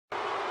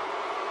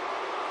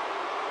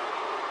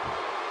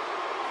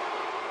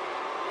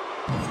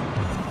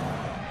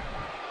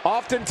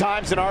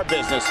Oftentimes in our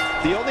business,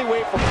 the only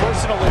way for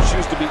personal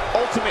issues to be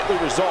ultimately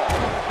resolved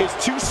is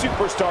two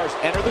superstars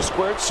enter the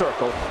squared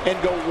circle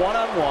and go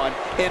one-on-one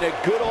in a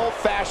good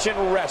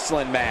old-fashioned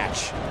wrestling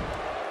match.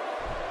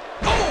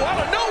 Oh,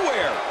 out of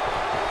nowhere!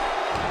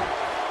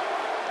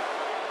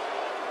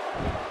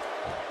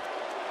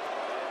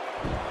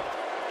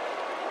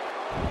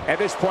 At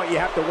this point, you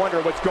have to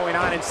wonder what's going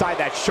on inside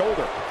that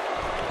shoulder.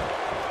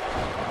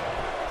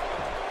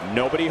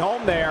 Nobody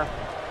home there.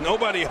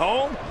 Nobody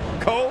home?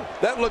 Cole,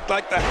 that looked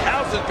like the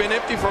house has been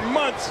empty for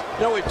months.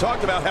 You know, we've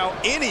talked about how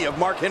any of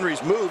Mark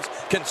Henry's moves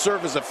can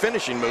serve as a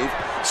finishing move.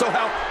 So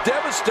how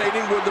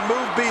devastating would the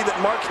move be that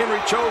Mark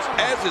Henry chose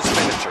as his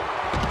finisher?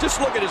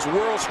 Just look at his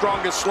world's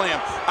strongest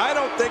slam. I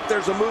don't think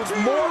there's a move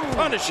more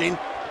punishing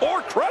or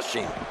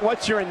crushing.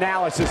 What's your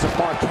analysis of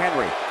Mark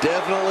Henry?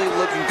 Definitely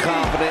looking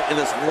confident in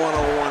this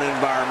one-on-one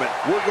environment.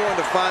 We're going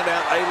to find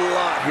out a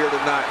lot here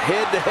tonight.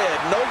 Head-to-head,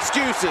 no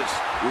excuses.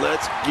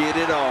 Let's get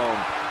it on.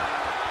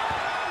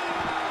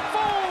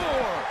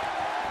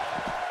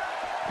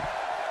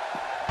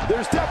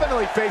 There's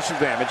definitely facial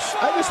damage.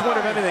 I just wonder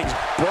if anything's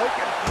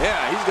broken.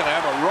 Yeah, he's going to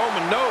have a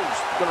Roman nose.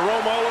 Going to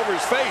roam all over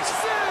his face.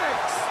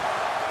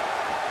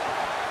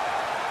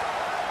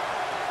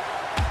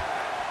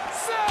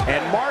 6, 7. And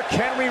Mark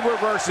Henry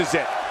reverses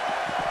it,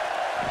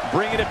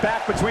 bringing it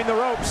back between the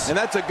ropes. And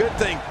that's a good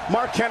thing.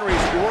 Mark Henry's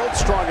world's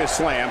strongest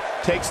slam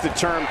takes the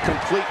term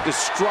complete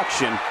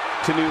destruction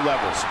to new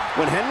levels.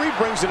 When Henry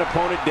brings an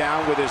opponent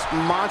down with his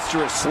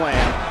monstrous slam,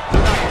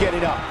 they're not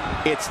getting up.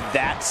 It's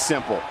that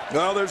simple.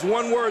 Well, there's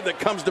one word that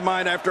comes to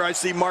mind after I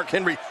see Mark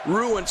Henry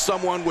ruin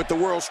someone with the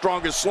world's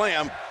strongest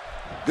slam.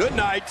 Good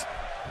night.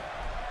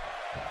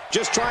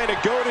 Just trying to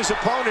goad his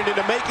opponent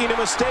into making a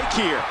mistake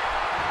here.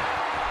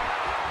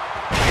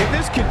 If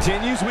this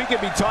continues, we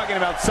could be talking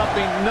about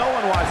something no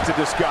one wants to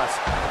discuss.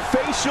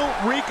 Facial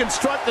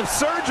reconstructive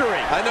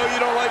surgery. I know you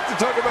don't like to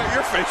talk about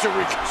your facial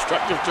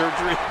reconstructive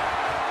surgery.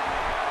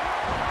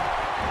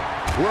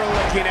 We're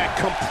looking at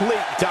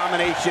complete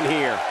domination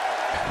here.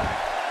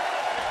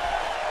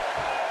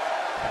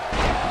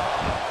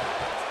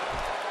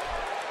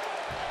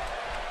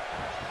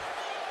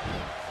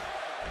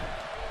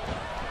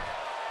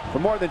 For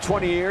more than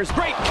 20 years,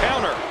 great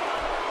counter.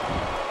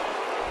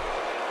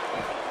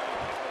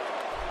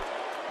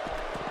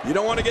 You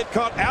don't want to get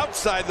caught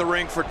outside the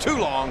ring for too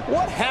long.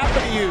 What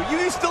happened to you?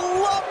 You used to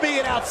love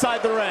being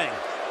outside the ring.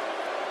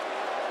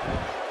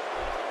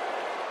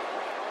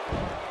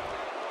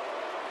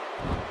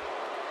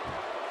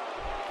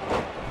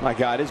 My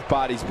God, his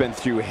body's been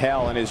through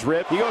hell, and his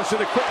rib. He goes to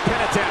the quick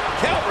pin attempt.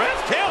 Count,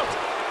 ref, count.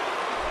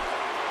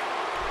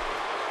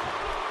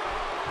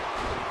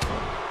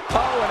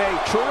 Oh, and a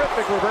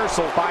terrific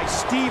reversal by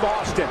Steve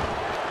Austin.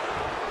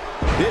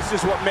 This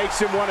is what makes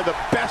him one of the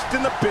best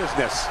in the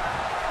business.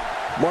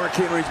 Mark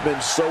Henry's been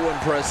so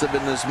impressive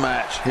in this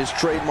match. His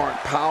trademark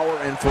power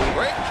and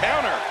great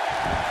counter.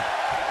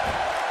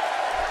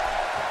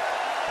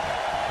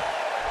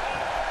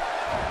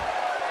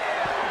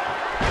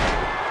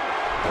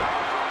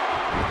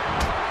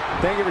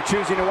 Thank you for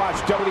choosing to watch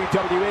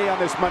WWE on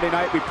this Monday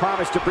night. We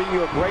promise to bring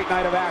you a great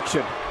night of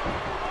action.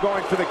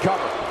 Going for the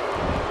cover.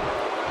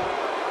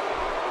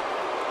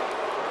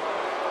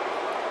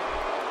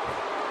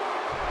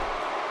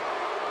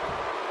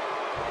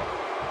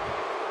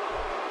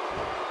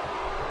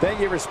 Thank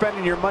you for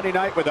spending your Monday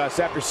night with us.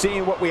 After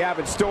seeing what we have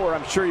in store,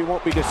 I'm sure you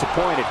won't be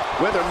disappointed.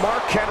 Whether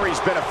Mark Henry's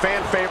been a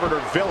fan favorite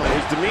or villain,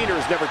 his demeanor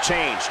has never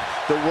changed.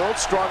 The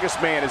world's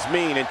strongest man is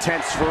mean,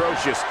 intense,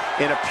 ferocious,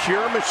 and a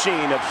pure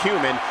machine of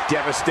human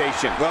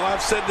devastation. Well,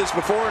 I've said this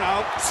before, and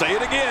I'll say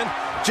it again.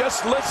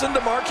 Just listen to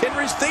Mark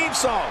Henry's theme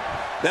song.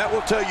 That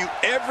will tell you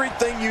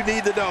everything you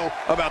need to know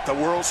about the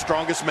world's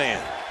strongest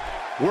man.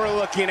 We're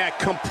looking at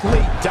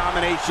complete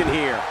domination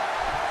here.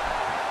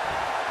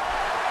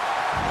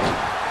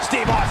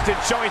 Steve Austin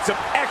showing some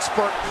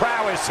expert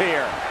prowess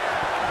here.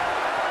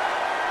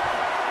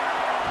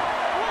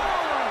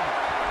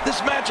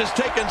 This match has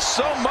taken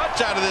so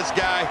much out of this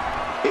guy.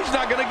 He's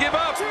not going to give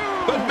up.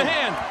 But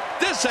man,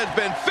 this has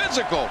been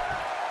physical.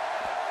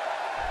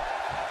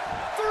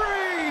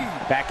 3.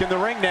 Back in the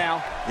ring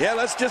now. Yeah,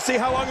 let's just see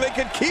how long they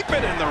can keep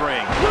it in the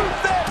ring.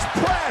 Luthez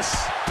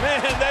press. Man,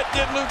 that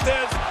did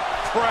Luthez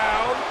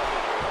proud.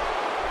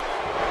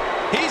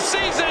 He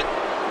sees it.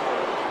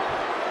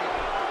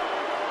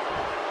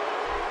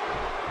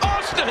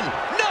 No!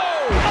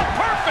 A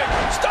perfect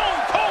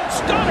Stone Cold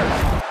Stunner!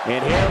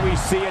 And here we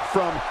see it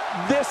from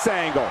this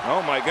angle.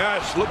 Oh my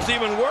gosh, looks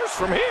even worse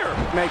from here.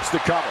 Makes the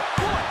cover.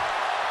 1,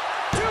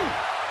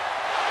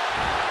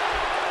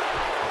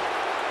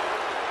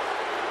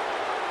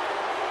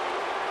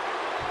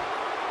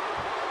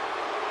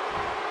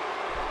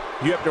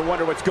 2. You have to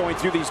wonder what's going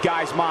through these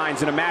guys'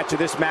 minds in a match of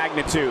this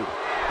magnitude.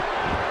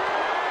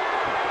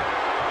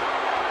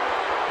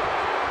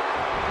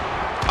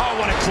 Oh,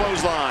 what a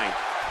clothesline.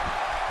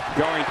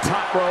 Going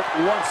top rope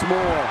once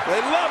more. They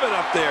love it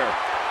up there.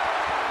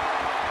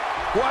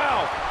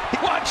 Wow.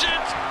 Watch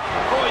it.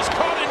 Oh, he's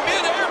caught in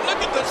midair. Look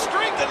at the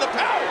strength and the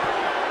power.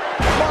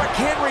 Mark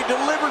Henry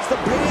delivers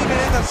the pain in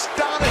an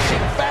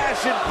astonishing fashion.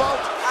 submission,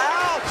 folks.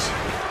 Ouch!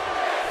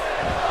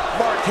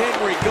 Mark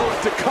Henry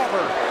goes to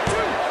cover.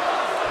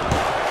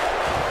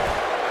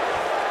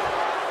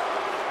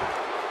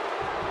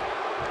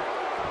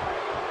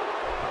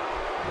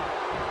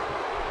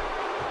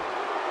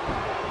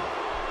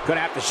 Going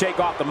to have to shake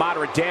off the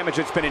moderate damage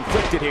that's been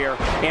inflicted here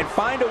and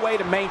find a way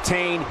to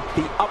maintain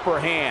the upper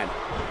hand.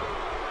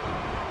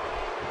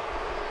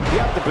 You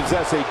have to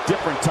possess a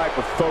different type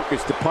of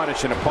focus to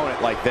punish an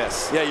opponent like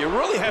this. Yeah, you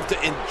really have to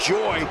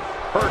enjoy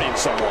hurting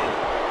someone.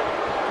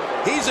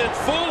 He's in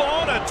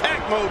full-on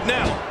attack mode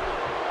now.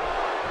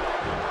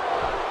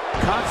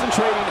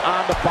 Concentrating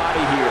on the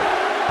body here.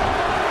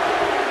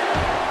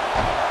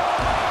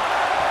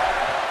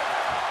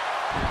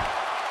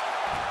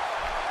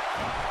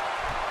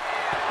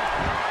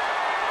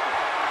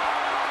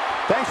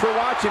 Thanks for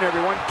watching,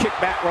 everyone. Kick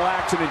back,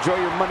 relax, and enjoy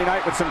your Monday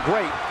night with some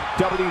great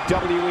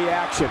WWE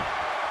action.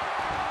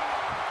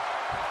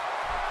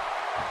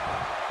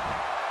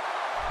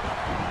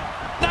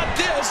 Not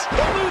this.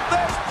 The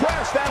Luthes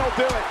press, that'll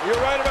do it.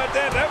 You're right about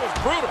that. That was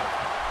brutal.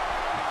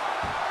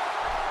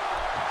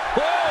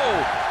 Whoa!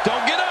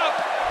 Don't get up.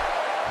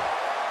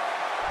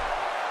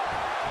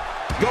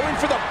 Going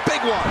for the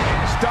big one.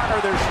 Stunner,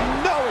 there's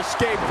no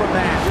escape from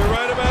that. You're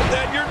right about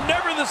that. You're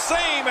never the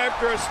same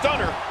after a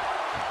stunner.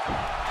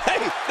 Hey,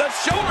 the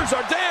shoulders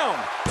are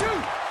down.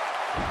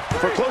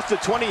 For close to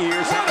 20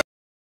 years,